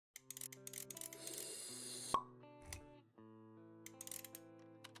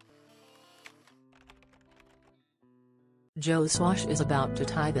Joe Swash is about to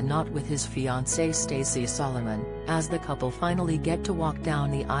tie the knot with his fiancée Stacey Solomon, as the couple finally get to walk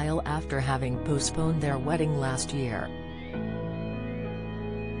down the aisle after having postponed their wedding last year.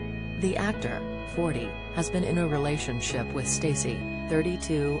 The actor, 40, has been in a relationship with Stacey,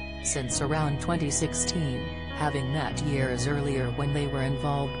 32, since around 2016, having met years earlier when they were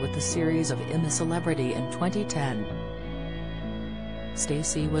involved with the series of I'm a Celebrity in 2010.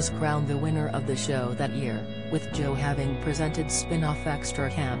 Stacey was crowned the winner of the show that year, with Joe having presented spin-off Extra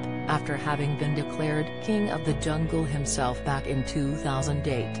Camp, after having been declared King of the Jungle himself back in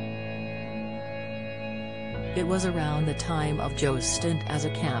 2008. It was around the time of Joe's stint as a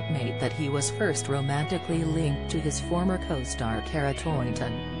campmate that he was first romantically linked to his former co-star Cara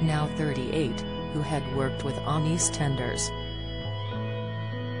Toynton, now 38, who had worked with on EastEnders.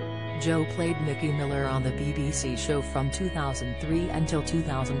 Joe played Mickey Miller on the BBC show from 2003 until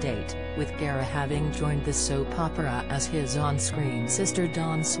 2008, with Cara having joined the soap opera as his on-screen sister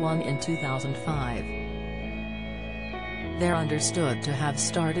Dawn Swan in 2005. They're understood to have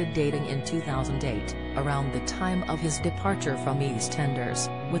started dating in 2008, around the time of his departure from EastEnders,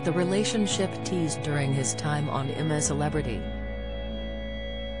 with the relationship teased during his time on I'm a Celebrity.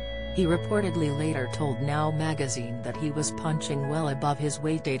 He reportedly later told Now magazine that he was punching well above his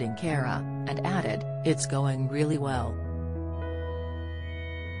weight dating Cara, and added, "It's going really well.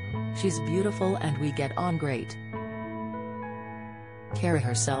 She's beautiful and we get on great." Cara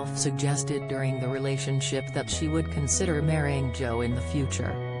herself suggested during the relationship that she would consider marrying Joe in the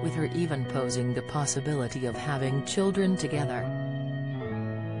future, with her even posing the possibility of having children together.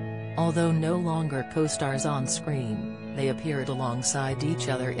 Although no longer co-stars on screen, they appeared alongside each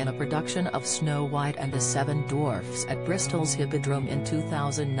other in a production of Snow White and the Seven Dwarfs at Bristol's Hippodrome in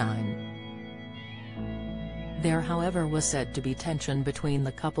 2009. There however was said to be tension between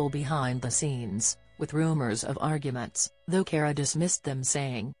the couple behind the scenes, with rumors of arguments, though Cara dismissed them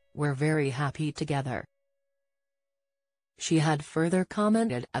saying, "We're very happy together." She had further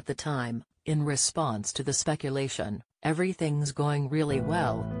commented at the time, in response to the speculation, "Everything's going really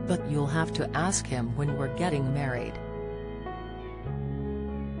well, but you'll have to ask him when we're getting married."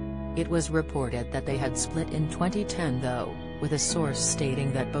 It was reported that they had split in 2010 though, with a source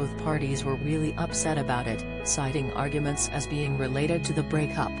stating that both parties were really upset about it, citing arguments as being related to the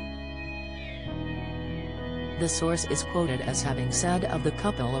breakup. The source is quoted as having said of the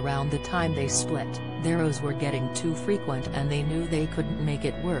couple around the time they split, "Their rows were getting too frequent and they knew they couldn't make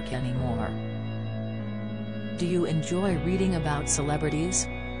it work anymore." Do you enjoy reading about celebrities?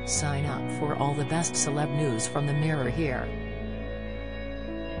 Sign up for all the best celeb news from the Mirror here.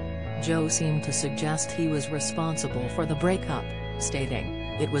 Joe seemed to suggest he was responsible for the breakup,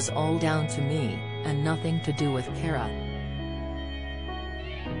 stating, "It was all down to me, and nothing to do with Cara.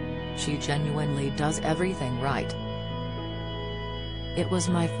 She genuinely does everything right. It was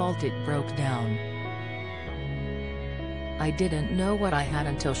my fault it broke down. I didn't know what I had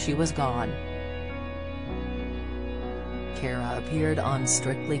until she was gone." Cara appeared on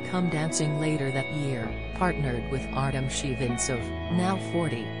Strictly Come Dancing later that year, partnered with Artem Shevtsov, now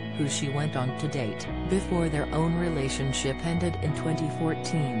 40, who she went on to date, before their own relationship ended in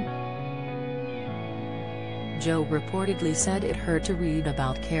 2014. Joe reportedly said it hurt to read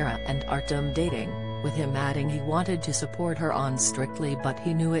about Cara and Artem dating, with him adding he wanted to support her on Strictly but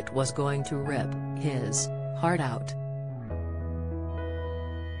he knew it was going to rip his heart out.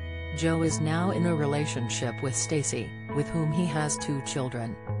 Joe is now in a relationship with Stacey, with whom he has 2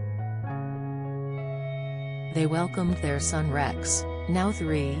 children. They welcomed their son Rex, now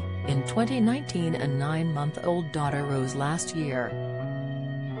 3, in 2019 and 9-month-old daughter Rose last year.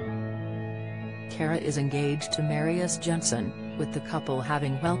 Cara is engaged to Marius Jensen, with the couple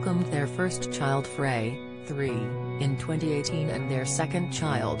having welcomed their first child Frey, 3, in 2018 and their second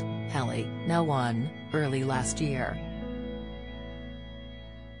child, Helly, now 1, early last year.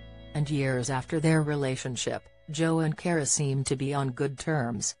 And years after their relationship, Joe and Cara seem to be on good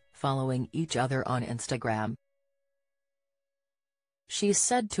terms, following each other on Instagram. She's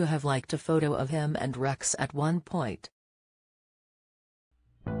said to have liked a photo of him and Rex at one point.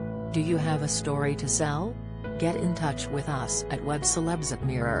 Do you have a story to sell? Get in touch with us at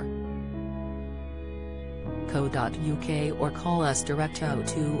webcelebs@mirror.co.uk or call us direct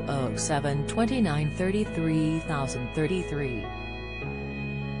 0207 29 33 033.